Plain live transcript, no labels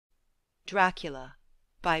Dracula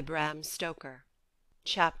by Bram Stoker.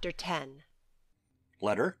 Chapter 10.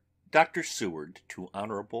 Letter, Dr. Seward to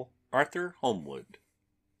Honorable Arthur Holmwood.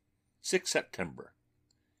 6 September.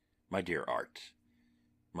 My dear Art,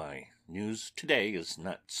 my news today is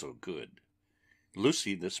not so good.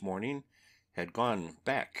 Lucy this morning had gone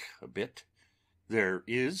back a bit. There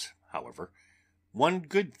is, however, one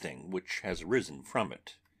good thing which has arisen from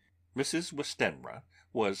it. Mrs. Westenra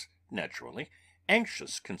was, naturally,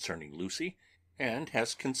 anxious concerning Lucy, and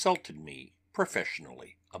has consulted me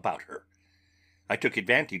professionally about her. I took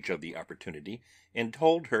advantage of the opportunity, and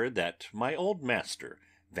told her that my old master,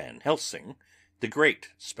 Van Helsing, the great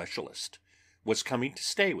specialist, was coming to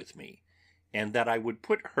stay with me, and that I would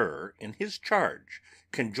put her in his charge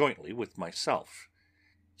conjointly with myself.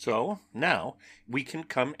 So now we can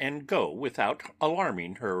come and go without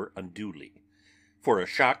alarming her unduly, for a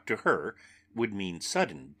shock to her would mean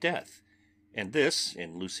sudden death, and this,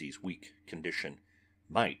 in Lucy's weak condition,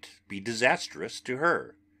 might be disastrous to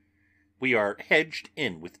her. We are hedged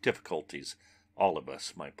in with difficulties, all of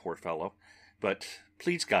us, my poor fellow, but,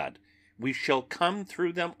 please God, we shall come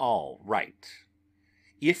through them all right.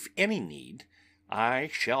 If any need, I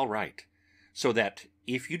shall write, so that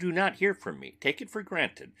if you do not hear from me, take it for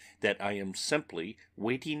granted that I am simply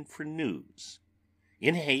waiting for news.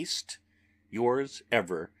 In haste, yours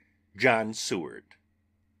ever, John Seward.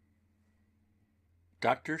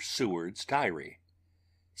 Dr. Seward's Diary,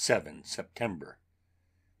 7 September.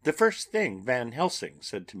 The first thing Van Helsing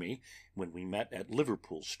said to me when we met at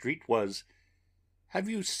Liverpool Street was, "Have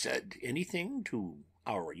you said anything to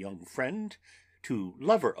our young friend, to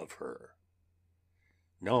lover of her?"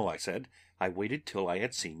 "No," I said. "I waited till I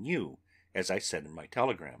had seen you, as I said in my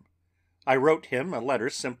telegram. I wrote him a letter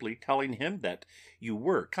simply telling him that you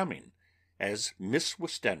were coming, as Miss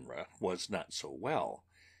Westenra was not so well,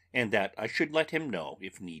 and that I should let him know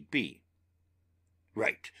if need be."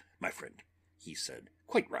 "Right, my friend," he said,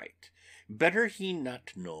 "quite right. Better he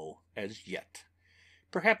not know as yet.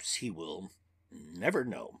 Perhaps he will never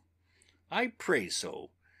know. I pray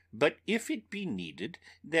so, but if it be needed,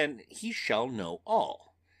 then he shall know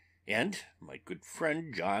all. And, my good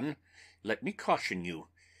friend John, let me caution you,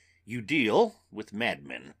 you deal with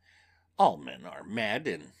madmen. All men are mad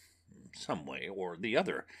in some way or the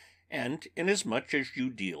other, and inasmuch as you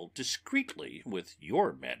deal discreetly with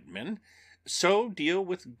your madmen, so deal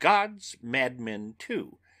with God's madmen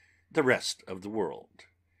too, the rest of the world.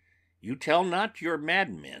 You tell not your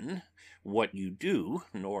madmen what you do,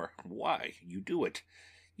 nor why you do it.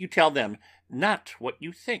 You tell them not what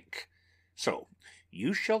you think. So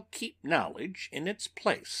you shall keep knowledge in its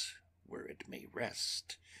place, where it may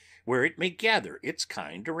rest, where it may gather its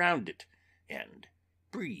kind around it, and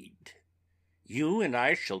breed. You and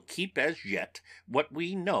I shall keep as yet what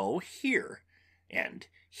we know here, and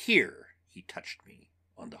here," he touched me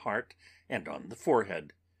on the heart and on the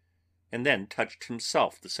forehead, and then touched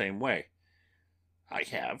himself the same way. "I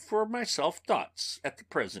have for myself thoughts at the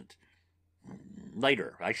present.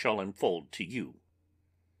 Later I shall unfold to you."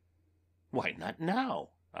 "Why not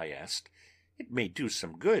now?" I asked. "It may do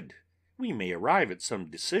some good. We may arrive at some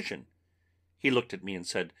decision." He looked at me and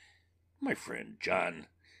said, "My friend John,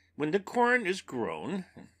 when the corn is grown,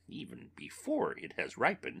 even before it has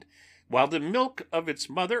ripened, while the milk of its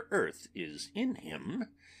mother earth is in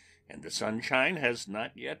him, and the sunshine has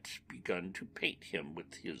not yet begun to paint him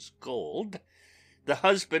with his gold, the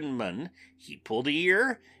husbandman he pull the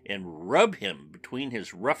ear and rub him between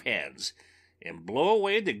his rough hands, and blow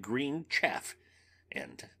away the green chaff,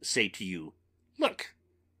 and say to you, 'Look,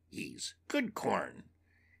 he's good corn.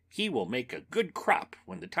 He will make a good crop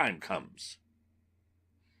when the time comes.'"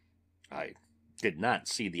 I did not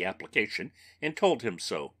see the application, and told him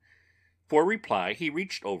so. For reply he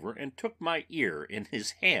reached over and took my ear in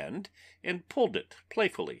his hand and pulled it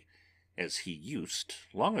playfully, as he used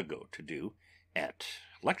long ago to do at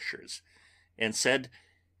lectures, and said,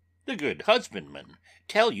 "The good husbandman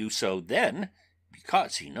tell you so then,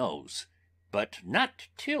 because he knows, but not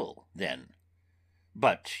till then.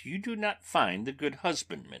 But you do not find the good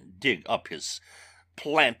husbandman dig up his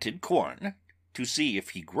planted corn to see if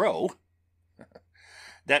he grow.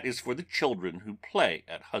 That is for the children who play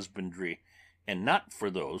at husbandry, and not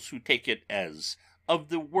for those who take it as of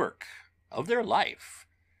the work of their life.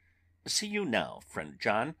 See you now, friend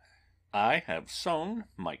John, I have sown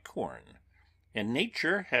my corn, and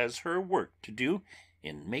nature has her work to do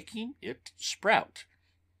in making it sprout,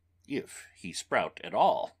 if he sprout at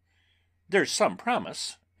all. There's some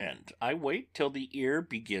promise, and I wait till the ear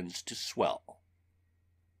begins to swell."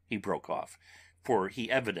 He broke off, for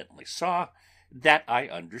he evidently saw that I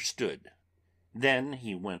understood. Then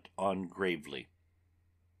he went on gravely.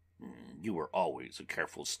 You were always a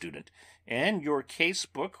careful student, and your case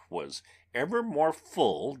book was ever more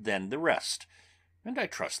full than the rest, and I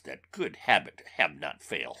trust that good habit have not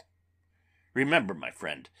fail. Remember, my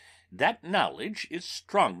friend, that knowledge is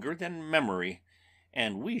stronger than memory,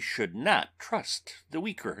 and we should not trust the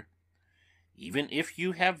weaker. Even if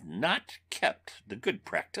you have not kept the good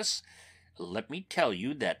practice, let me tell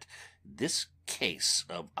you that this case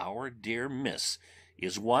of our dear Miss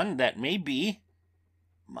is one that may be,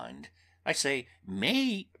 mind, I say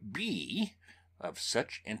may be, of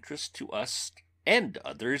such interest to us and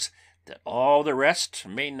others that all the rest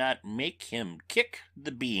may not make him kick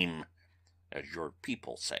the beam, as your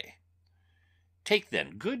people say. Take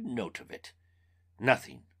then good note of it.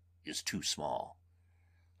 Nothing is too small.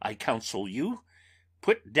 I counsel you,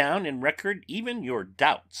 put down in record even your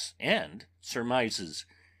doubts and surmises.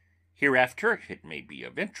 Hereafter it may be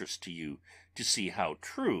of interest to you to see how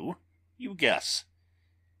true you guess.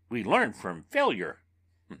 We learn from failure,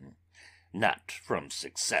 not from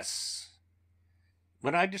success.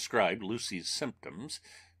 When I described Lucy's symptoms,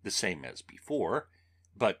 the same as before,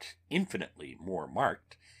 but infinitely more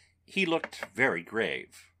marked, he looked very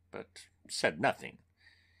grave, but said nothing.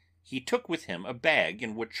 He took with him a bag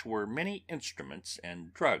in which were many instruments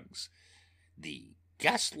and drugs, the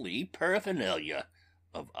ghastly paraphernalia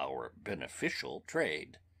of our beneficial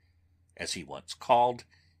trade, as he once called,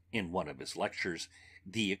 in one of his lectures,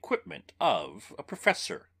 the equipment of a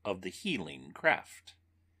professor of the healing craft.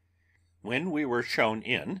 When we were shown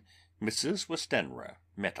in, Mrs. Westenra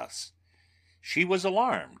met us. She was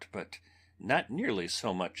alarmed, but not nearly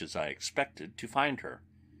so much as I expected to find her.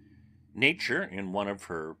 Nature, in one of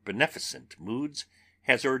her beneficent moods,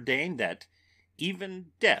 has ordained that even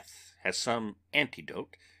death has some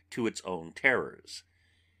antidote to its own terrors.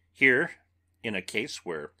 Here, in a case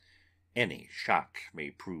where any shock may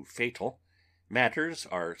prove fatal, matters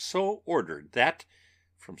are so ordered that,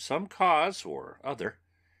 from some cause or other,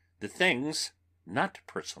 the things not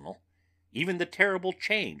personal, even the terrible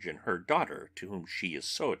change in her daughter to whom she is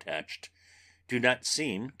so attached, do not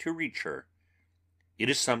seem to reach her. It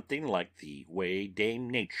is something like the way Dame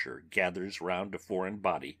Nature gathers round a foreign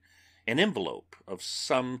body an envelope of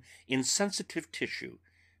some insensitive tissue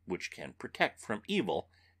which can protect from evil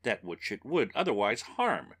that which it would otherwise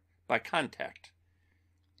harm by contact.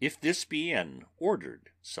 If this be an ordered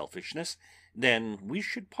selfishness, then we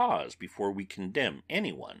should pause before we condemn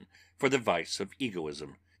anyone for the vice of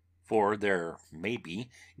egoism, for there may be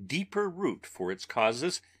deeper root for its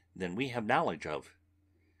causes than we have knowledge of.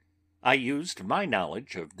 I used my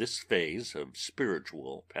knowledge of this phase of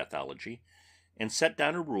spiritual pathology, and set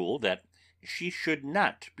down a rule that she should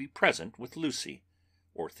not be present with Lucy,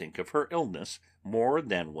 or think of her illness more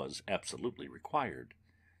than was absolutely required.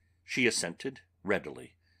 She assented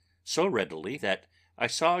readily, so readily that I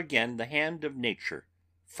saw again the hand of nature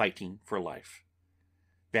fighting for life.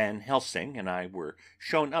 Van Helsing and I were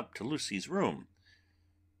shown up to Lucy's room.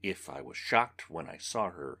 If I was shocked when I saw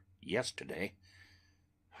her yesterday,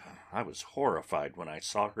 I was horrified when I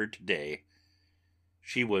saw her today.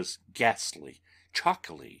 She was ghastly,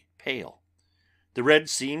 chalkily pale. The red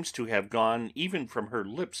seems to have gone even from her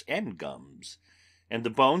lips and gums, and the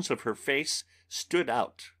bones of her face stood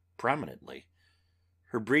out prominently.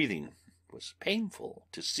 Her breathing was painful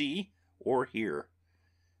to see or hear.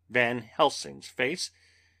 Van Helsing's face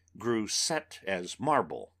grew set as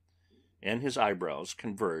marble, and his eyebrows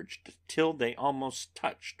converged till they almost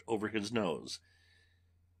touched over his nose.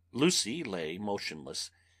 Lucy lay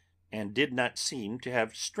motionless, and did not seem to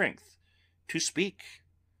have strength to speak,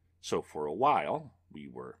 so for a while we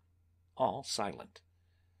were all silent.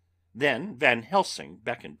 Then Van Helsing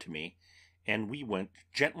beckoned to me, and we went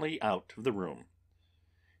gently out of the room.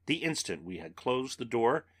 The instant we had closed the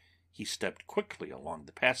door, he stepped quickly along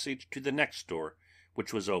the passage to the next door,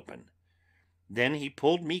 which was open. Then he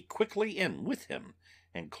pulled me quickly in with him,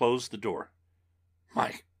 and closed the door.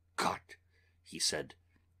 "My God," he said,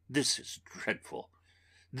 "this is dreadful.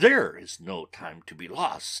 There is no time to be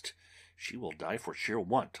lost. She will die for sheer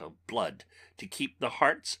want of blood to keep the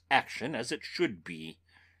heart's action as it should be.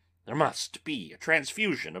 There must be a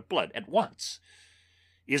transfusion of blood at once.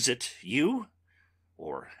 Is it you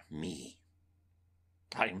or me?"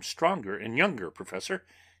 "I am stronger and younger, Professor.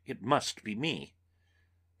 It must be me."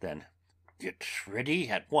 "Then get ready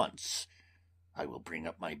at once. I will bring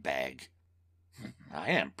up my bag. I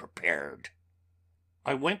am prepared."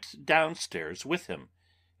 I went downstairs with him,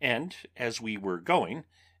 and as we were going,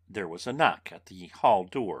 there was a knock at the hall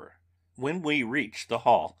door. When we reached the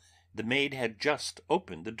hall, the maid had just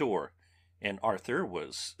opened the door, and Arthur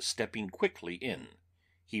was stepping quickly in.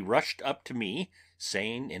 He rushed up to me,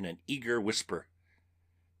 saying in an eager whisper,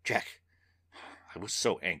 "Jack, I was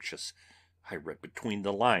so anxious. I read between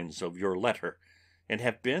the lines of your letter, and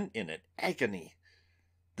have been in an agony.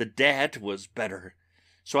 The dad was better,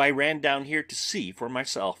 so I ran down here to see for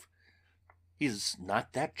myself. Is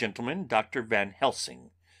not that gentleman Dr. Van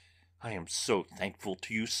Helsing? I am so thankful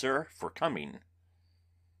to you, sir, for coming."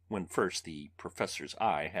 When first the professor's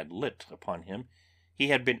eye had lit upon him, he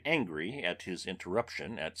had been angry at his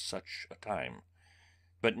interruption at such a time.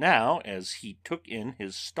 But now, as he took in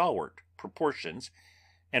his stalwart proportions,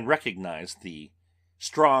 and recognized the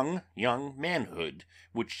strong young manhood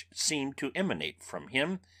which seemed to emanate from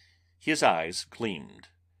him, his eyes gleamed.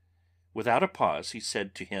 Without a pause he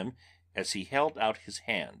said to him, as he held out his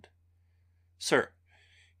hand, "Sir,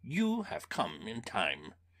 you have come in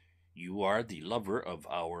time. You are the lover of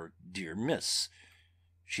our dear miss.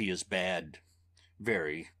 She is bad,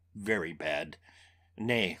 very, very bad.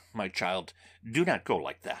 Nay, my child, do not go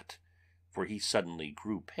like that," for he suddenly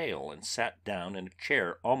grew pale and sat down in a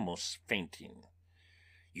chair almost fainting.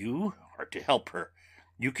 "You are to help her.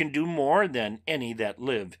 You can do more than any that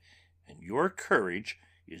live, and your courage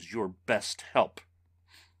is your best help."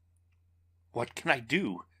 "What can I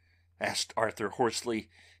do?" asked Arthur hoarsely.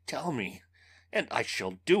 "Tell me, and I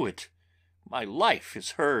shall do it. My life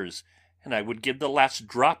is hers, and I would give the last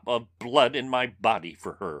drop of blood in my body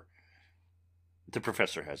for her." The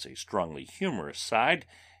professor has a strongly humorous side,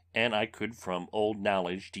 and I could from old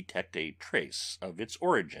knowledge detect a trace of its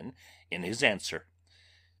origin in his answer.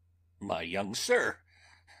 "My young sir,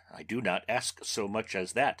 I do not ask so much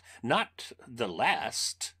as that, not the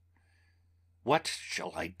last." "What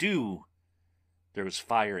shall I do?" There was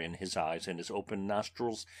fire in his eyes, and his open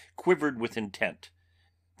nostrils quivered with intent.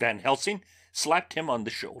 Van Helsing slapped him on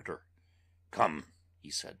the shoulder. "Come,"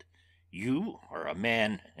 he said. "You are a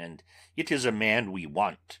man, and it is a man we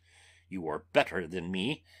want. You are better than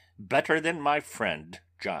me, better than my friend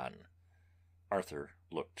John." Arthur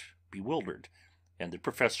looked bewildered, and the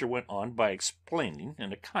professor went on by explaining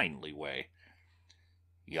in a kindly way.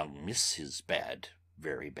 "Young miss is bad,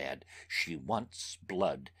 very bad. She wants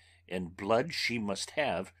blood, and blood she must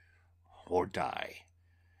have, or die.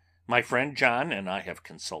 My friend John and I have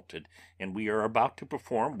consulted, and we are about to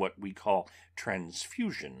perform what we call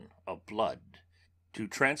transfusion of blood, to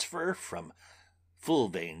transfer from full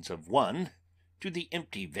veins of one to the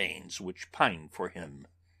empty veins which pine for him.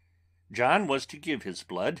 John was to give his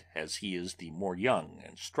blood, as he is the more young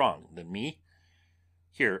and strong than me."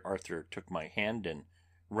 Here Arthur took my hand and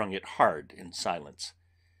wrung it hard in silence.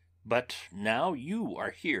 "But now you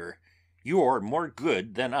are here, you're more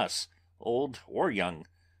good than us, old or young,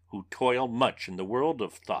 who toil much in the world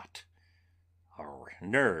of thought. Our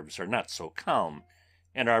nerves are not so calm,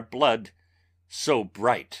 and our blood so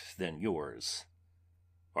bright than yours."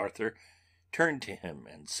 Arthur turned to him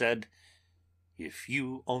and said, "If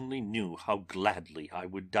you only knew how gladly I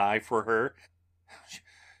would die for her,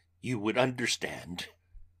 you would understand."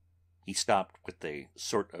 He stopped with a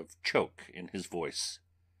sort of choke in his voice.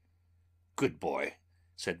 "Good boy,"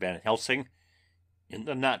 said Van Helsing. "In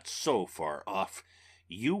the not so far off,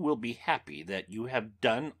 you will be happy that you have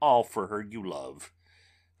done all for her you love.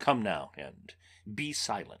 Come now, and be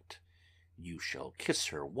silent. You shall kiss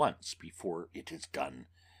her once before it is done,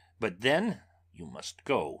 but then you must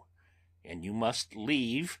go, and you must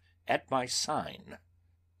leave at my sign.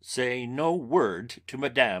 Say no word to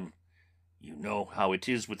Madame. You know how it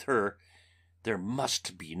is with her. There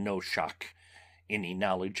must be no shock. Any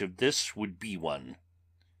knowledge of this would be one.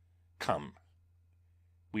 Come."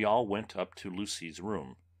 We all went up to Lucy's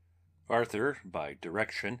room. Arthur, by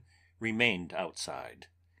direction, remained outside.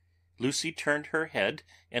 Lucy turned her head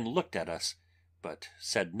and looked at us, but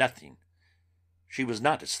said nothing. She was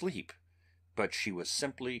not asleep, but she was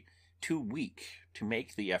simply too weak to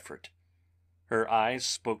make the effort. Her eyes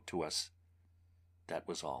spoke to us. That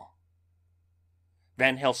was all.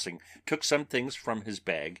 Van Helsing took some things from his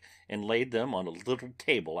bag and laid them on a little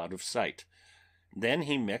table out of sight. Then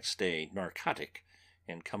he mixed a narcotic,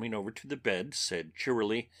 and coming over to the bed, said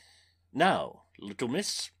cheerily, "Now, little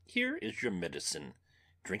miss, here is your medicine.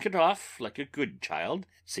 Drink it off like a good child.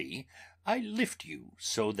 See, I lift you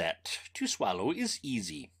so that to swallow is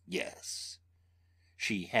easy. Yes."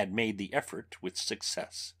 She had made the effort with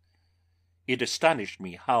success. It astonished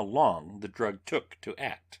me how long the drug took to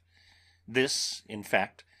act. This, in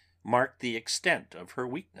fact, marked the extent of her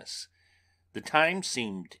weakness. The time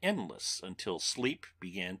seemed endless until sleep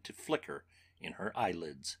began to flicker in her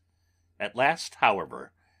eyelids. At last,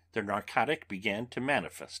 however, the narcotic began to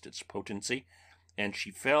manifest its potency, and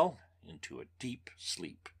she fell into a deep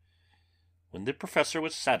sleep. When the professor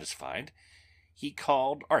was satisfied, he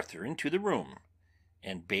called Arthur into the room,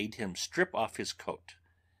 and bade him strip off his coat.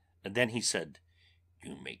 And then he said,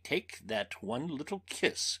 You may take that one little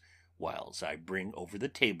kiss whiles I bring over the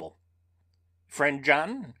table. Friend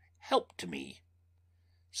John, help to me."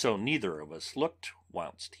 So neither of us looked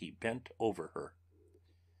whilst he bent over her.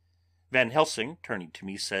 Van Helsing, turning to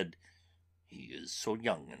me, said, "He is so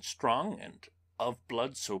young and strong, and of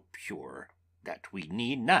blood so pure, that we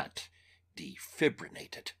need not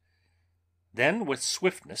defibrillate it." Then, with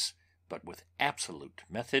swiftness, but with absolute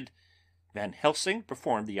method, Van Helsing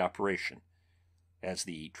performed the operation. As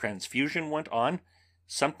the transfusion went on,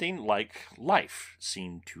 something like life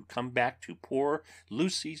seemed to come back to poor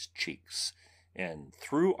Lucy's cheeks, and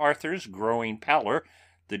through Arthur's growing pallor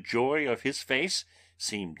the joy of his face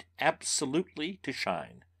seemed absolutely to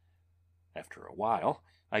shine. After a while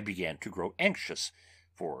I began to grow anxious,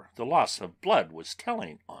 for the loss of blood was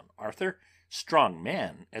telling on Arthur, strong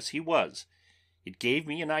man as he was. It gave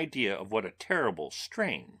me an idea of what a terrible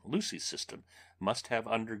strain Lucy's system must have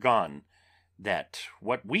undergone, that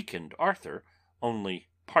what weakened Arthur only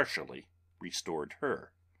partially restored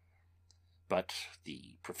her. But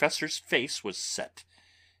the professor's face was set,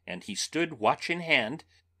 and he stood watch in hand,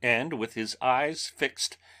 and with his eyes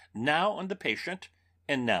fixed now on the patient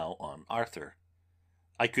and now on Arthur.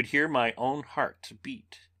 I could hear my own heart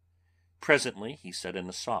beat. Presently he said in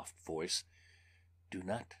a soft voice, "Do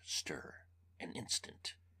not stir an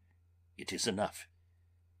instant. It is enough.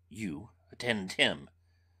 You attend him.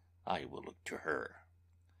 I will look to her."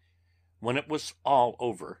 When it was all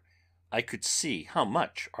over, I could see how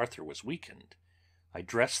much Arthur was weakened. I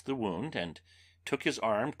dressed the wound and took his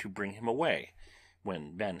arm to bring him away,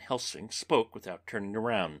 when Van Helsing spoke without turning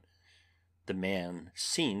around. The man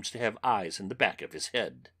seems to have eyes in the back of his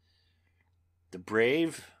head. "The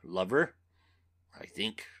brave lover, I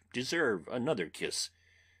think, deserve another kiss,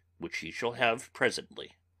 which he shall have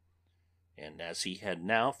presently." And as he had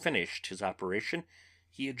now finished his operation,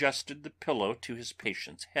 he adjusted the pillow to his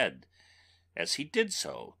patient's head. As he did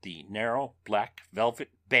so, the narrow black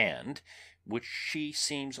velvet band, which she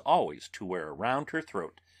seems always to wear around her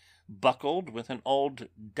throat, buckled with an old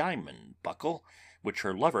diamond buckle which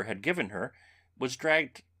her lover had given her, was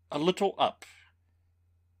dragged a little up,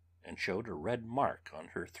 and showed a red mark on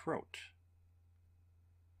her throat.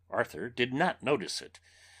 Arthur did not notice it,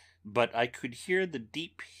 but I could hear the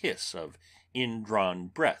deep hiss of indrawn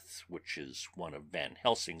breath, which is one of Van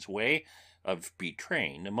Helsing's way of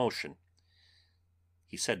betraying emotion.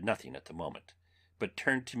 He said nothing at the moment, but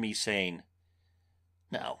turned to me, saying,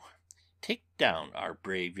 "Now take down our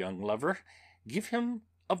brave young lover, give him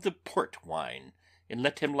of the port wine, and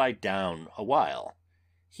let him lie down a while.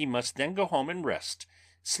 He must then go home and rest,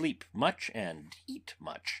 sleep much and eat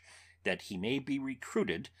much, that he may be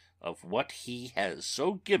recruited of what he has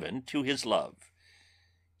so given to his love.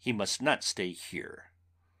 He must not stay here.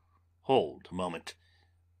 Hold a moment.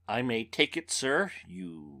 I may take it, sir,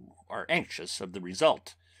 you are anxious of the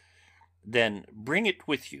result. Then bring it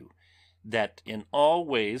with you, that in all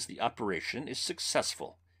ways the operation is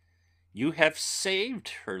successful. You have saved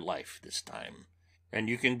her life this time, and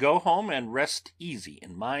you can go home and rest easy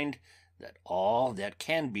in mind that all that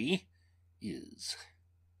can be is.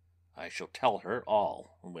 I shall tell her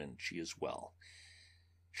all when she is well.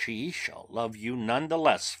 She shall love you none the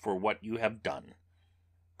less for what you have done.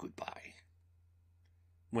 Goodbye."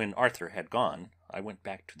 When Arthur had gone, I went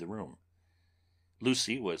back to the room.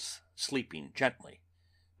 Lucy was sleeping gently,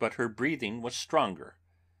 but her breathing was stronger.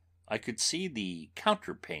 I could see the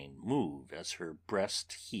counterpane move as her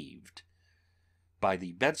breast heaved. By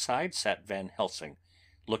the bedside sat Van Helsing,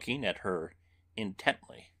 looking at her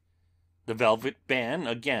intently. The velvet band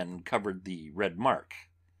again covered the red mark.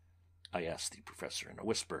 I asked the professor in a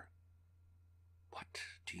whisper, "What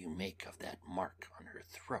do you make of that mark on her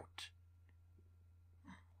throat?"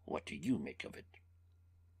 "What do you make of it?"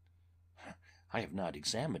 "I have not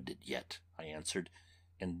examined it yet," I answered,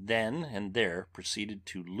 and then and there proceeded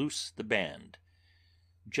to loose the band.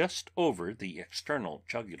 Just over the external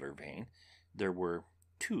jugular vein there were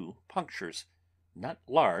 2 punctures, not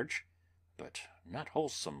large, but not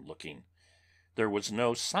wholesome looking. There was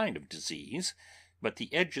no sign of disease, but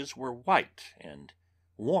the edges were white and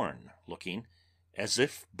worn looking, as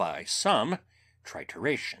if by some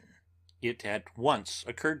trituration. It at once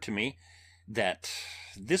occurred to me that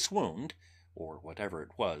this wound, or whatever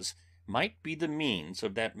it was, might be the means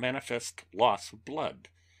of that manifest loss of blood,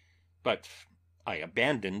 but I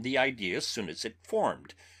abandoned the idea as soon as it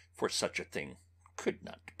formed, for such a thing could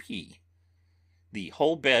not be. The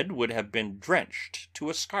whole bed would have been drenched to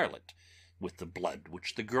a scarlet with the blood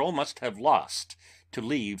which the girl must have lost to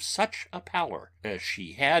leave such a pallor as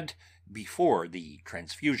she had before the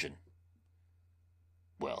transfusion.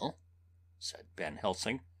 "Well?" said Van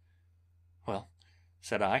Helsing. "Well,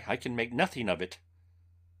 said I. I can make nothing of it.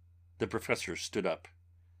 The professor stood up.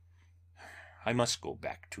 I must go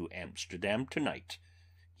back to Amsterdam tonight,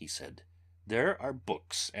 he said. There are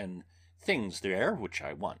books and things there which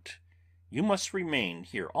I want. You must remain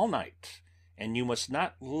here all night, and you must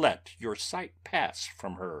not let your sight pass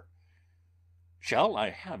from her. Shall I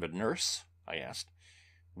have a nurse? I asked.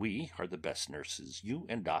 We are the best nurses, you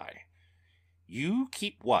and I. You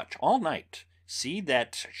keep watch all night. See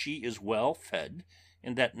that she is well fed,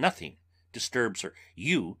 and that nothing disturbs her.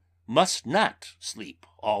 You must not sleep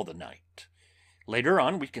all the night. Later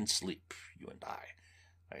on we can sleep, you and I.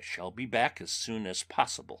 I shall be back as soon as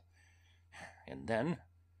possible, and then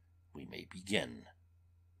we may begin.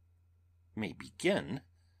 May begin?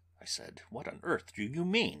 I said. What on earth do you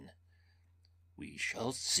mean? We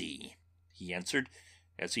shall see, he answered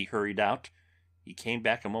as he hurried out. He came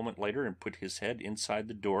back a moment later and put his head inside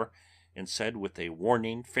the door and said with a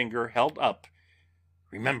warning finger held up,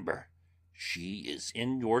 Remember, she is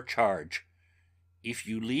in your charge. If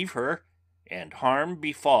you leave her and harm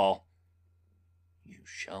befall, you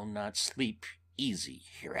shall not sleep easy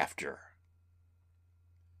hereafter.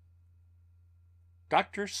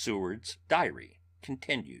 Dr. Seward's Diary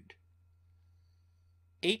continued.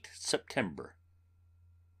 8 September.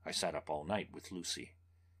 I sat up all night with Lucy.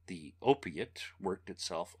 The opiate worked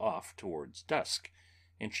itself off towards dusk,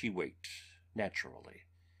 and she waked naturally.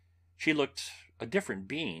 She looked a different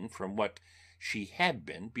being from what she had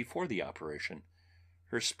been before the operation.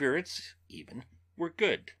 Her spirits, even, were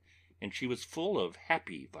good, and she was full of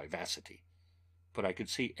happy vivacity. But I could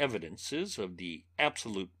see evidences of the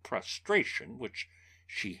absolute prostration which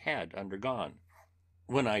she had undergone.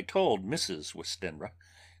 When I told Mrs. Westenra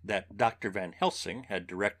that Dr. Van Helsing had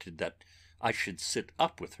directed that I should sit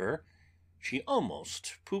up with her, she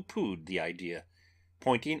almost pooh-poohed the idea,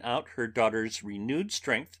 pointing out her daughter's renewed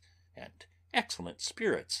strength and excellent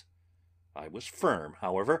spirits. I was firm,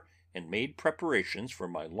 however, and made preparations for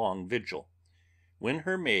my long vigil. When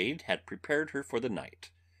her maid had prepared her for the night,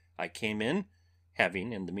 I came in,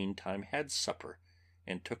 having in the meantime had supper,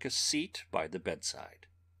 and took a seat by the bedside.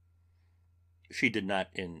 She did not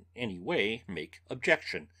in any way make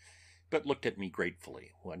objection, but looked at me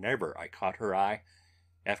gratefully whenever I caught her eye.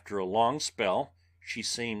 After a long spell, she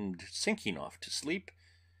seemed sinking off to sleep,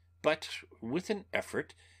 but with an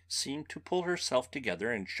effort seemed to pull herself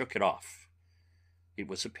together and shook it off. It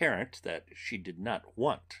was apparent that she did not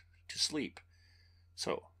want to sleep,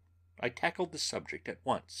 so I tackled the subject at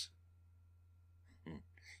once.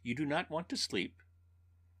 You do not want to sleep?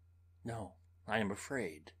 No, I am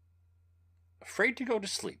afraid. Afraid to go to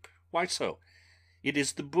sleep? Why so? It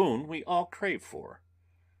is the boon we all crave for.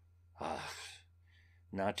 Ah,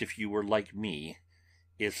 not if you were like me.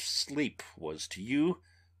 If sleep was to you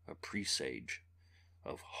a presage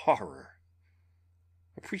of horror.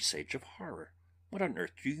 A presage of horror? What on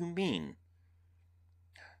earth do you mean?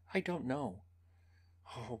 I don't know.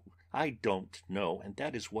 Oh, I don't know, and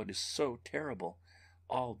that is what is so terrible.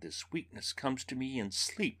 All this weakness comes to me in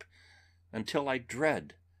sleep, until I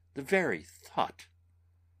dread the very thought.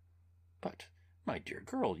 But, my dear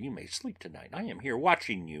girl, you may sleep tonight. I am here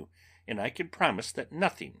watching you, and I can promise that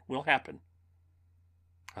nothing will happen.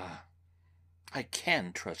 Ah, I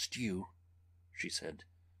can trust you, she said.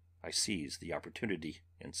 I seized the opportunity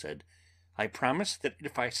and said, I promise that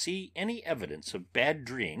if I see any evidence of bad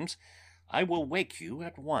dreams, I will wake you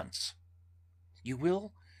at once. You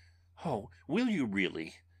will? Oh, will you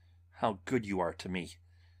really? How good you are to me.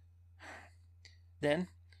 Then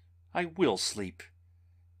I will sleep.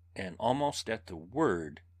 And almost at the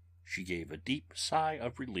word she gave a deep sigh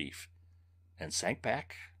of relief and sank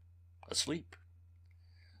back asleep.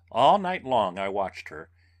 All night long I watched her.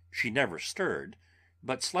 She never stirred,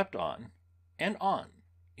 but slept on and on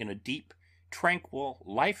in a deep, tranquil,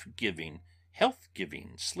 life-giving,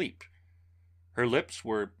 health-giving sleep. Her lips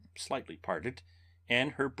were slightly parted,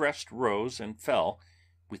 and her breast rose and fell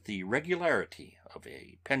with the regularity of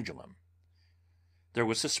a pendulum. There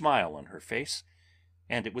was a smile on her face,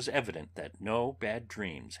 and it was evident that no bad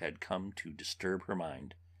dreams had come to disturb her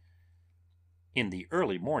mind. In the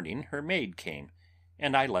early morning her maid came,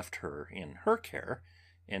 and I left her in her care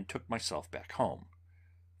and took myself back home,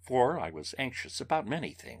 for I was anxious about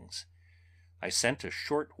many things. I sent a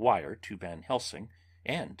short wire to Van Helsing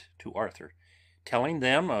and to Arthur, telling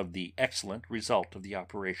them of the excellent result of the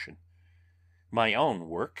operation. My own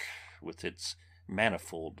work, with its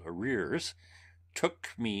manifold arrears, took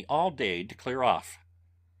me all day to clear off.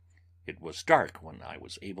 It was dark when I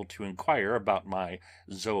was able to inquire about my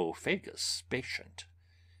zoophagous patient.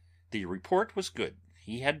 The report was good.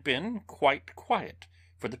 He had been quite quiet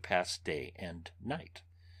for the past day and night.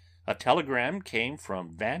 A telegram came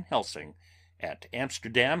from Van Helsing at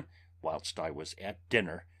Amsterdam whilst I was at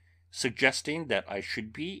dinner, suggesting that I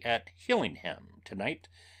should be at Hillingham tonight,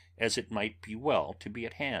 as it might be well to be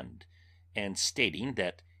at hand, and stating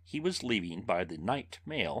that he was leaving by the night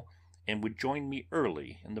mail and would join me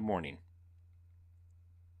early in the morning.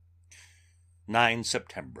 9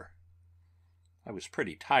 September. I was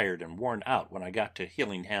pretty tired and worn out when I got to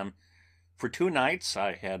Hillingham. For 2 nights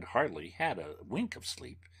I had hardly had a wink of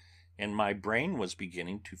sleep, and my brain was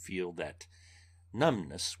beginning to feel that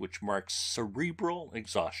numbness which marks cerebral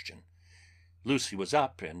exhaustion. Lucy was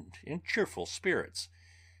up and in cheerful spirits.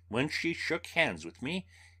 When she shook hands with me,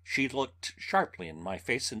 she looked sharply in my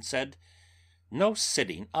face and said, "No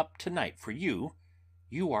sitting up tonight for you.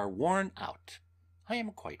 You are worn out. I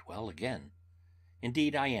am quite well again.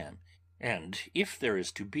 Indeed I am, and if there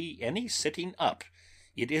is to be any sitting up,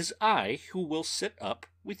 it is I who will sit up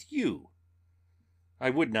with you." I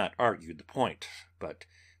would not argue the point, but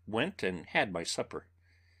went and had my supper.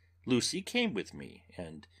 Lucy came with me,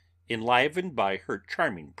 and, enlivened by her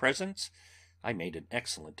charming presence, I made an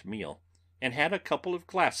excellent meal, and had a couple of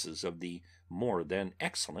glasses of the more than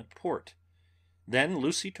excellent port. Then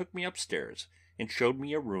Lucy took me upstairs, and showed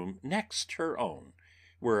me a room next her own,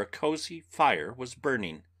 where a cosy fire was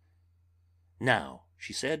burning. "Now,"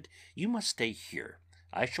 she said, "you must stay here.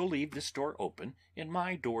 I shall leave this door open, and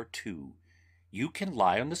my door too. You can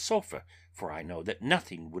lie on the sofa, for I know that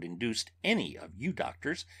nothing would induce any of you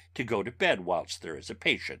doctors to go to bed whilst there is a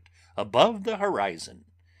patient above the horizon.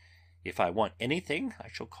 If I want anything I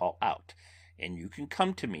shall call out, and you can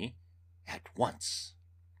come to me at once."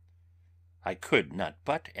 I could not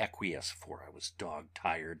but acquiesce, for I was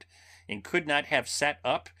dog-tired, and could not have sat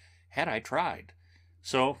up had I tried.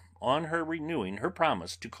 So, on her renewing her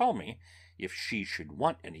promise to call me if she should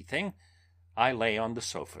want anything, I lay on the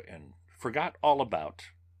sofa and forgot all about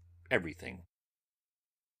everything.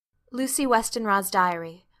 Lucy Westenra's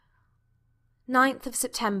Diary. 9th of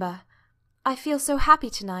September. I feel so happy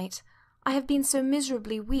tonight. I have been so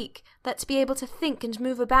miserably weak that to be able to think and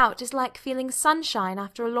move about is like feeling sunshine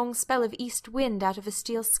after a long spell of east wind out of a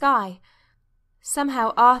steel sky.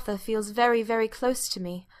 Somehow Arthur feels very, very close to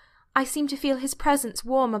me. I seem to feel his presence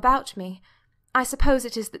warm about me. I suppose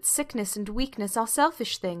it is that sickness and weakness are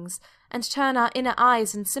selfish things, and turn our inner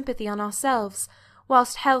eyes and sympathy on ourselves,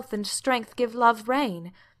 whilst health and strength give love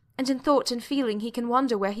rein, and in thought and feeling he can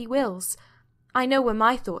wander where he wills. I know where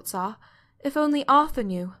my thoughts are. If only Arthur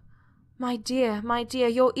knew. My dear,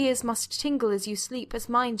 your ears must tingle as you sleep, as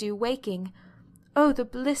mine do waking. Oh, the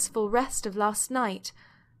blissful rest of last night!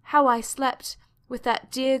 How I slept, with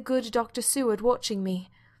that dear good Dr. Seward watching me.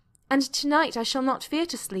 And tonight I shall not fear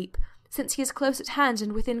to sleep, since he is close at hand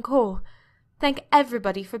and within call. Thank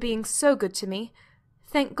everybody for being so good to me.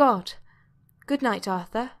 Thank God. Good night,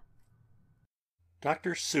 Arthur.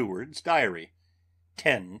 Dr. Seward's Diary,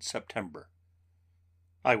 10 September.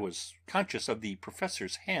 I was conscious of the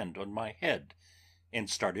professor's hand on my head, and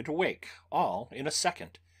started awake, all in a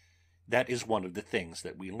second. That is one of the things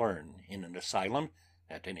that we learn in an asylum,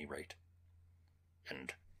 at any rate.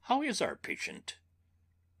 "And how is our patient?"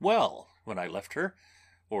 "Well, when I left her,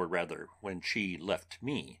 or rather when she left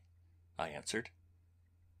me," I answered.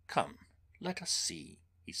 "Come, let us see,"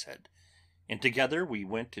 he said, and together we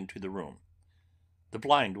went into the room. The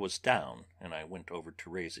blind was down, and I went over to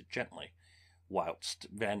raise it gently, whilst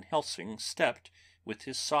Van Helsing stepped, with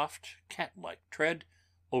his soft cat-like tread,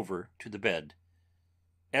 over to the bed.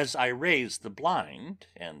 As I raised the blind,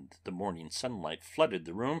 and the morning sunlight flooded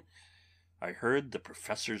the room, I heard the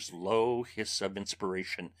professor's low hiss of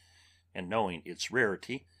inspiration, and knowing its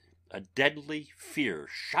rarity, a deadly fear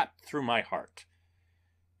shot through my heart.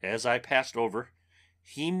 As I passed over,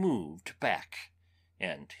 he moved back,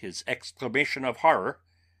 and his exclamation of horror,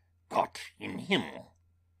 "Gott in Himmel,"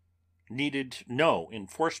 needed no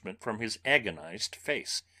enforcement from his agonized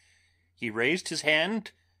face. He raised his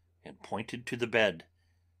hand and pointed to the bed,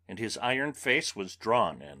 and his iron face was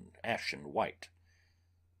drawn and ashen white.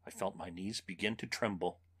 I felt my knees begin to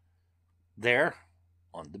tremble. There,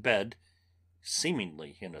 on the bed,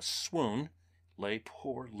 seemingly in a swoon, lay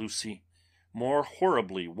poor Lucy, more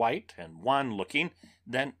horribly white and wan-looking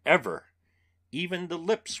than ever. Even the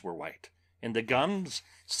lips were white, and the gums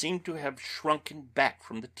seemed to have shrunken back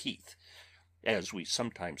from the teeth, as we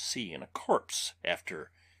sometimes see in a corpse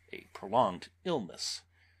after a prolonged illness.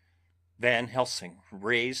 Van Helsing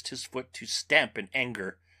raised his foot to stamp in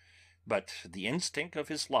anger, but the instinct of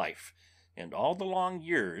his life and all the long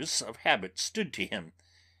years of habit stood to him,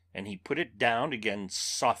 and he put it down again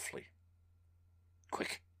softly.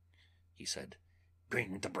 "Quick," he said,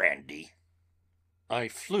 "bring the brandy." I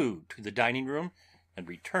flew to the dining-room, and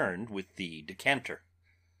returned with the decanter.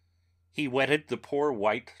 He wetted the poor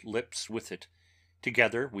white lips with it.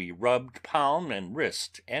 Together we rubbed palm and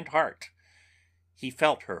wrist and heart. He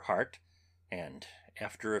felt her heart, and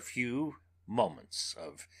after a few moments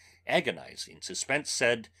of agonizing suspense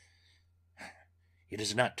said, "It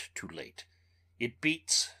is not too late. It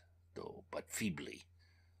beats, though but feebly.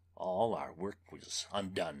 All our work was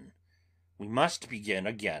undone. We must begin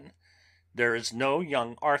again. There is no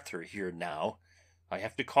young Arthur here now. I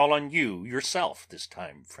have to call on you yourself this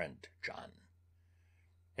time, friend John."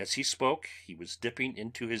 As he spoke, he was dipping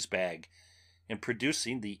into his bag and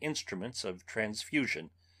producing the instruments of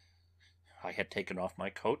transfusion. I had taken off my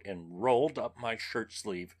coat and rolled up my shirt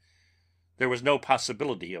sleeve. There was no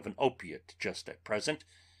possibility of an opiate just at present,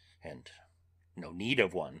 and no need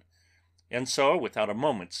of one, and so, without a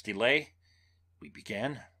moment's delay, we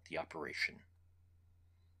began the operation.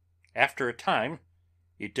 After a time,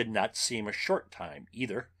 it did not seem a short time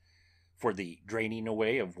either, for the draining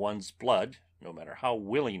away of one's blood, no matter how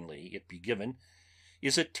willingly it be given,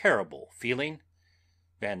 is a terrible feeling.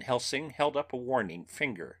 Van Helsing held up a warning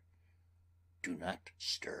finger. "Do not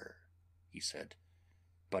stir," he said,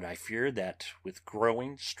 "but I fear that with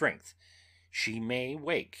growing strength she may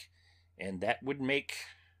wake, and that would make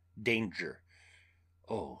danger.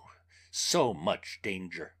 Oh, so much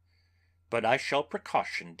danger! But I shall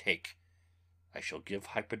precaution take. I shall give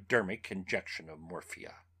hypodermic injection of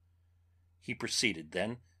morphia." He proceeded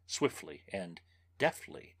then swiftly and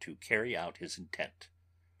deftly to carry out his intent.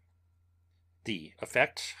 The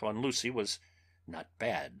effect on Lucy was not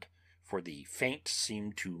bad, for the faint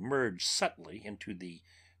seemed to merge subtly into the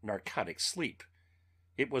narcotic sleep.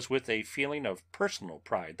 It was with a feeling of personal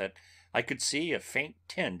pride that I could see a faint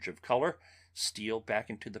tinge of color steal back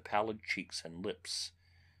into the pallid cheeks and lips.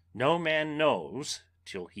 No man knows,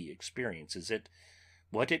 till he experiences it,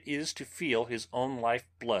 what it is to feel his own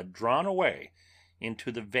life-blood drawn away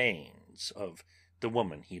into the veins of the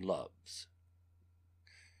woman he loves.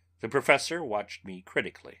 The professor watched me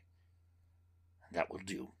critically. "That will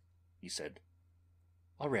do," he said.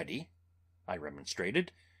 "Already," I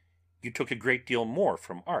remonstrated, "you took a great deal more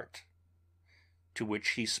from art." To which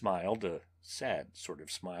he smiled a sad sort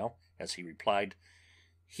of smile as he replied,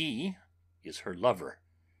 "He is her lover,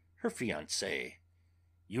 her fiancé.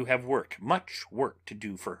 You have much work to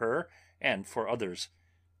do for her and for others,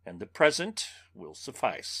 and the present will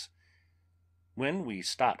suffice." When we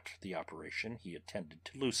stopped the operation, he attended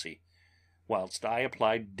to Lucy, whilst I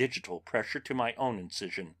applied digital pressure to my own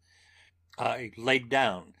incision. I laid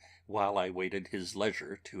down while I waited his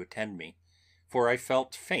leisure to attend me, for I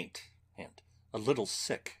felt faint and a little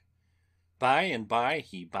sick. By and by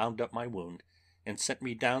he bound up my wound and sent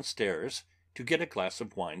me downstairs to get a glass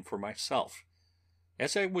of wine for myself.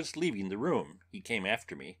 As I was leaving the room, he came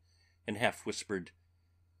after me and half whispered,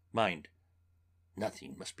 "Mind,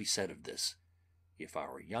 nothing must be said of this. If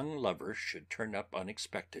our young lover should turn up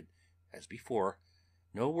unexpected, as before,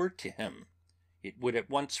 no word to him. It would at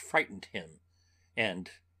once frighten him,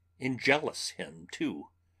 and enjealous him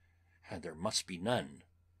too. There must be none.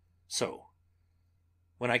 So."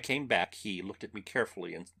 When I came back, he looked at me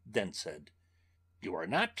carefully and then said, "You are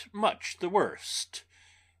not much the worst.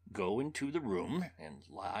 Go into the room and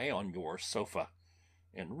lie on your sofa,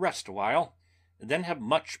 and rest a while, then have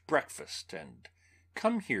much breakfast, and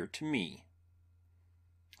come here to me."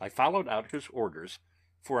 I followed out his orders,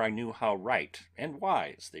 for I knew how right and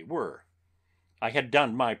wise they were. I had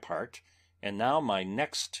done my part, and now my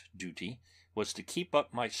next duty was to keep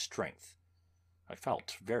up my strength. I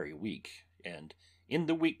felt very weak, and in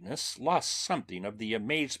the weakness lost something of the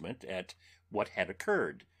amazement at what had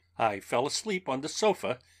occurred. I fell asleep on the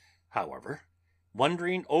sofa, however,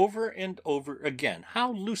 wondering over and over again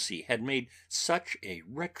how Lucy had made such a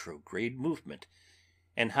retrograde movement,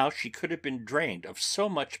 and how she could have been drained of so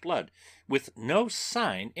much blood with no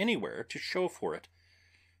sign anywhere to show for it.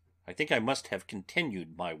 I think I must have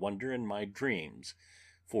continued my wonder in my dreams,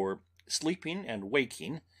 for, sleeping and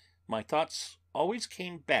waking, my thoughts always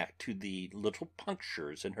came back to the little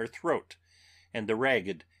punctures in her throat, and the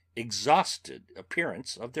ragged, exhausted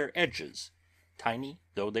appearance of their edges, tiny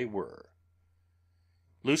though they were.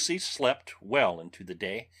 Lucy slept well into the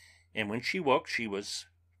day, and when she woke she was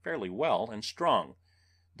fairly well and strong,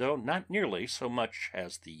 though not nearly so much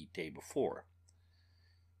as the day before.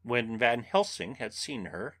 When Van Helsing had seen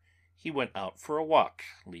her, he went out for a walk,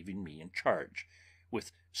 leaving me in charge,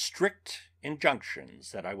 with strict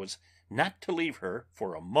injunctions that I was not to leave her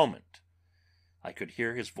for a moment. I could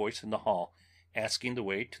hear his voice in the hall, asking the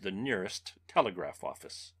way to the nearest telegraph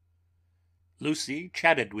office. Lucy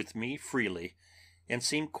chatted with me freely, and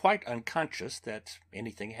seemed quite unconscious that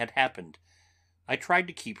anything had happened. I tried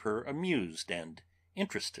to keep her amused and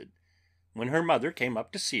interested. When her mother came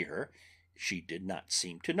up to see her, she did not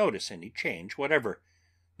seem to notice any change whatever,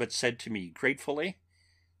 but said to me gratefully,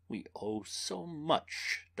 "We owe so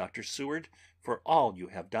much, Dr. Seward, for all you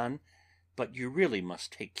have done, but you really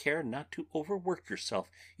must take care not to overwork yourself.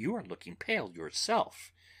 You are looking pale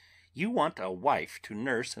yourself. You want a wife to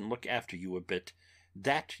nurse and look after you a bit.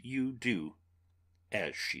 That you do."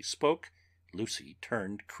 As she spoke, Lucy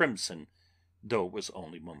turned crimson, though it was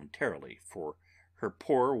only momentarily, for her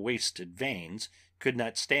poor wasted veins could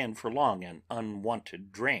not stand for long an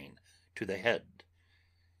unwonted drain to the head.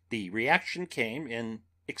 The reaction came in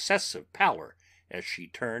excessive pallor as she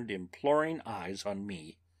turned imploring eyes on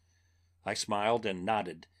me. I smiled and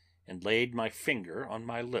nodded, and laid my finger on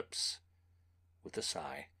my lips. With a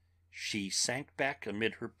sigh, she sank back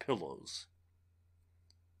amid her pillows.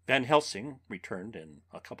 Van Helsing returned in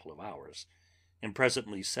a couple of hours, and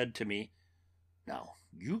presently said to me, "Now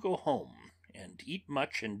you go home, and eat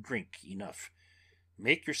much and drink enough.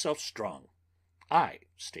 Make yourself strong. I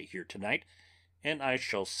stay here tonight, and I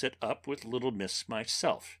shall sit up with little miss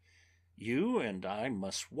myself. You and I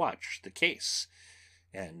must watch the case,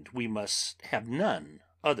 and we must have none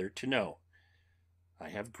other to know. I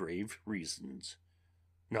have grave reasons.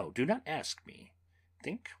 No, do not ask me.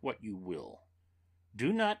 Think what you will.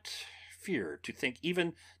 Do not fear to think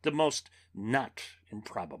even the most not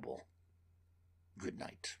improbable. Good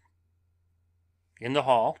night." In the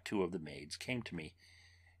hall, 2 of the maids came to me,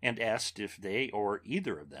 and asked if they or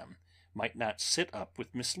either of them might not sit up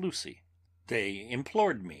with Miss Lucy. They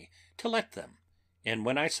implored me to let them, and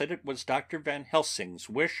when I said it was Dr. Van Helsing's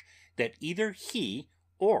wish that either he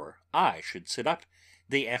or I should sit up,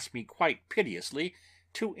 they asked me quite piteously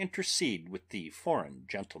to intercede with the foreign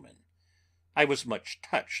gentlemen. I was much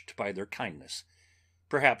touched by their kindness.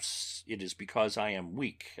 Perhaps it is because I am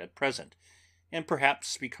weak at present, and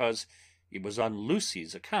perhaps because it was on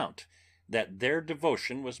Lucy's account that their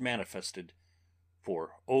devotion was manifested,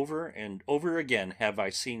 for over and over again have I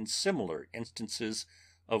seen similar instances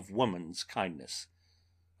of woman's kindness.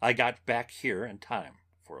 I got back here in time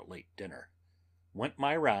for a late dinner, went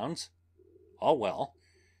my rounds, all well,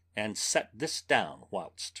 and set this down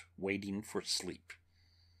whilst waiting for sleep.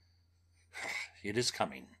 It is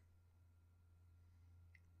coming.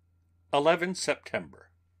 11 September.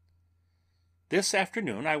 This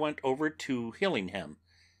afternoon I went over to Hillingham,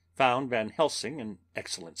 found Van Helsing in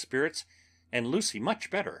excellent spirits, and Lucy much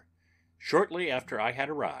better. Shortly after I had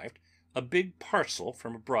arrived, a big parcel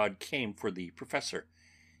from abroad came for the Professor.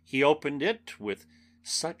 He opened it with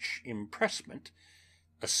such impressment,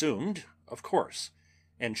 assumed, of course,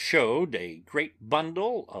 and showed a great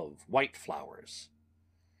bundle of white flowers.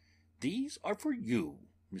 "These are for you,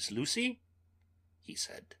 Miss Lucy," he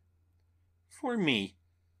said. "For me?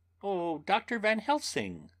 Oh, Dr. Van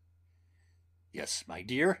Helsing!" "Yes, my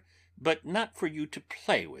dear, but not for you to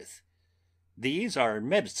play with. These are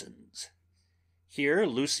medicines." Here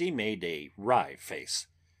Lucy made a wry face.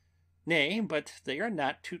 "Nay, but they are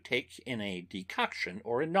not to take in a decoction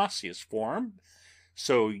or a nauseous form,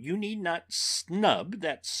 so you need not snub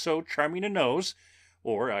that so charming a nose,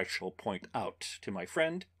 or I shall point out to my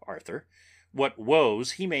friend Arthur what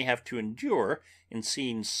woes he may have to endure in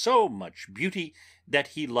seeing so much beauty that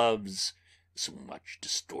he loves so much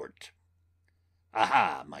distort.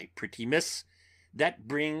 Aha, my pretty miss, that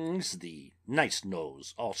brings the nice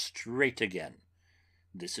nose all straight again.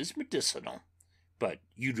 This is medicinal, but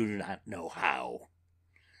you do not know how.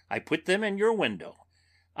 I put them in your window.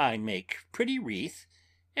 I make pretty wreath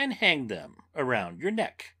and hang them around your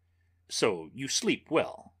neck, so you sleep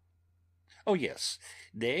well. Oh yes,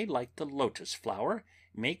 they, like the lotus flower,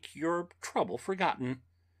 make your trouble forgotten.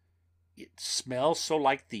 It smells so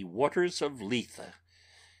like the waters of Lethe,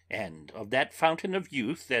 and of that fountain of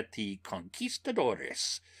youth that the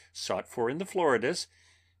conquistadores sought for in the Floridas,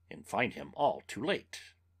 and find him all too late."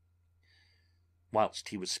 Whilst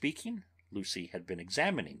he was speaking, Lucy had been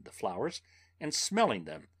examining the flowers and smelling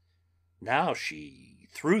them. Now she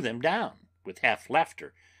threw them down, with half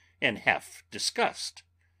laughter and half disgust.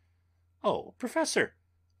 "Oh, Professor,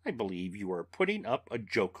 I believe you are putting up a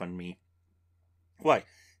joke on me. Why,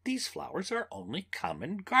 these flowers are only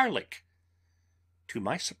common garlic." To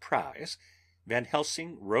my surprise, Van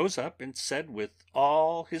Helsing rose up and said with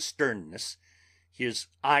all his sternness, his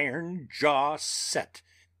iron jaw set,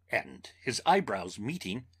 and his eyebrows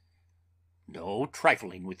meeting, "No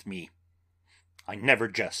trifling with me. I never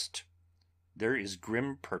jest. There is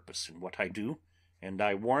grim purpose in what I do, and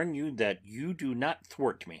I warn you that you do not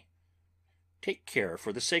thwart me. Take care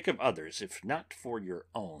for the sake of others, if not for your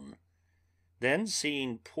own." Then,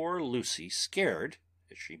 seeing poor Lucy scared,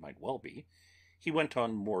 as she might well be, he went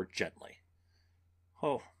on more gently.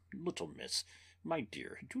 "Oh, little miss, my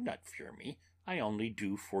dear, do not fear me. I only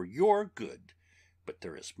do for your good. But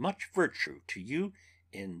there is much virtue to you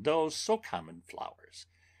in those so common flowers.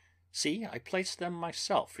 See, I place them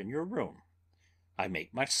myself in your room. I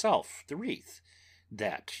make myself the wreath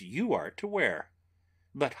that you are to wear.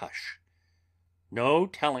 But hush! No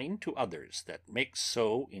telling to others that make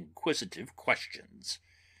so inquisitive questions.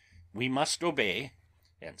 We must obey,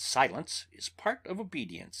 and silence is part of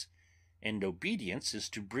obedience, and obedience is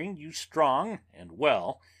to bring you strong and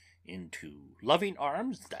well into loving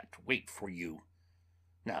arms that wait for you.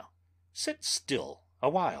 Now, sit still a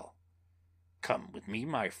while. Come with me,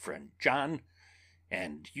 my friend John,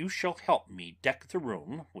 and you shall help me deck the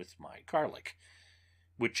room with my garlic,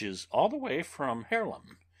 which is all the way from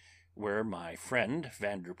Haarlem, where my friend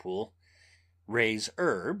Vanderpool raise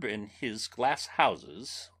herb in his glass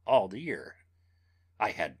houses all the year.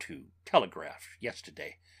 I had to telegraph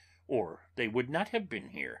yesterday, or they would not have been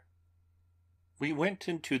here." We went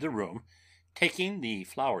into the room, taking the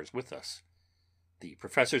flowers with us. The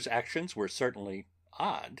professor's actions were certainly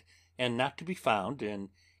odd, and not to be found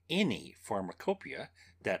in any pharmacopoeia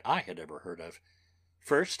that I had ever heard of.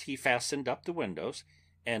 First he fastened up the windows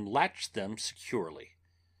and latched them securely.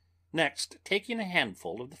 Next, taking a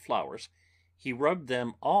handful of the flowers, he rubbed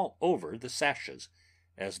them all over the sashes,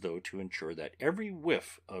 as though to ensure that every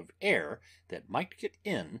whiff of air that might get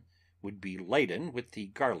in would be laden with the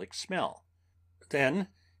garlic smell.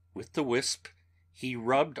 Then, with the wisp, he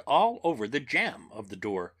rubbed all over the jamb of the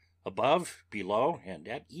door, above, below, and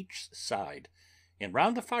at each side, and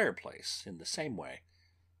round the fireplace in the same way.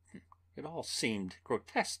 It all seemed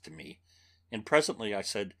grotesque to me, and presently I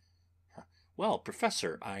said, "Well,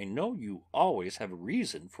 Professor, I know you always have a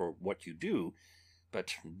reason for what you do,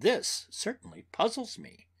 but this certainly puzzles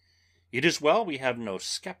me. It is well we have no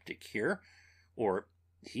skeptic here, or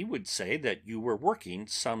he would say that you were working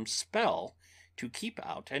some spell to keep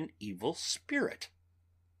out an evil spirit."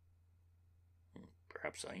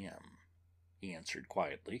 "Perhaps I am," he answered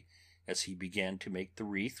quietly, as he began to make the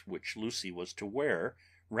wreath which Lucy was to wear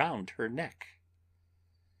round her neck.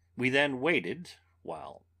 We then waited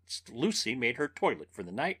while Lucy made her toilet for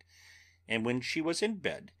the night, and when she was in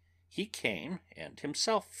bed he came and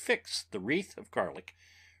himself fixed the wreath of garlic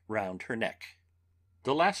round her neck.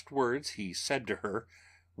 The last words he said to her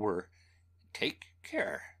were, "Take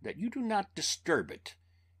care that you do not disturb it,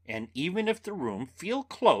 and even if the room feel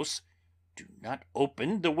close, do not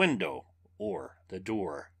open the window or the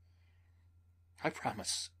door." "I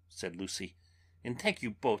promise," said Lucy, "and thank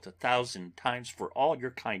you both 1,000 times for all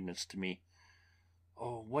your kindness to me.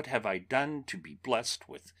 Oh, what have I done to be blessed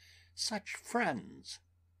with such friends?"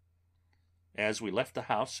 As we left the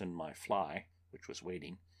house in my fly, which was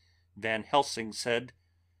waiting, Van Helsing said,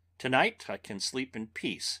 "Tonight I can sleep in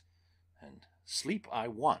peace, and sleep I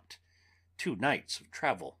want. 2 nights of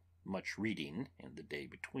travel, much reading in the day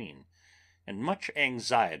between, and much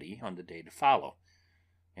anxiety on the day to follow,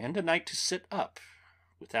 and a night to sit up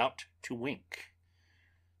without to wink.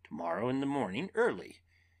 Tomorrow in the morning early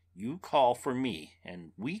you call for me,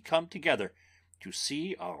 and we come together to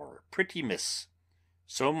see our pretty miss,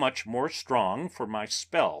 so much more strong for my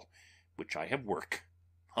spell which I have work.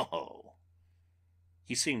 Oh!"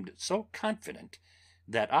 He seemed so confident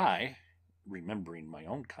that I, remembering my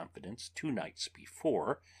own confidence 2 nights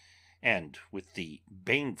before, and with the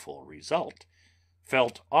baneful result,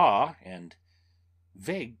 felt awe and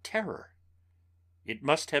vague terror. It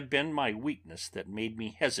must have been my weakness that made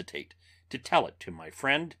me hesitate to tell it to my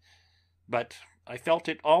friend, but I felt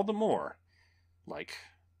it all the more, like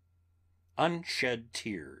unshed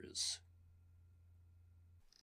tears.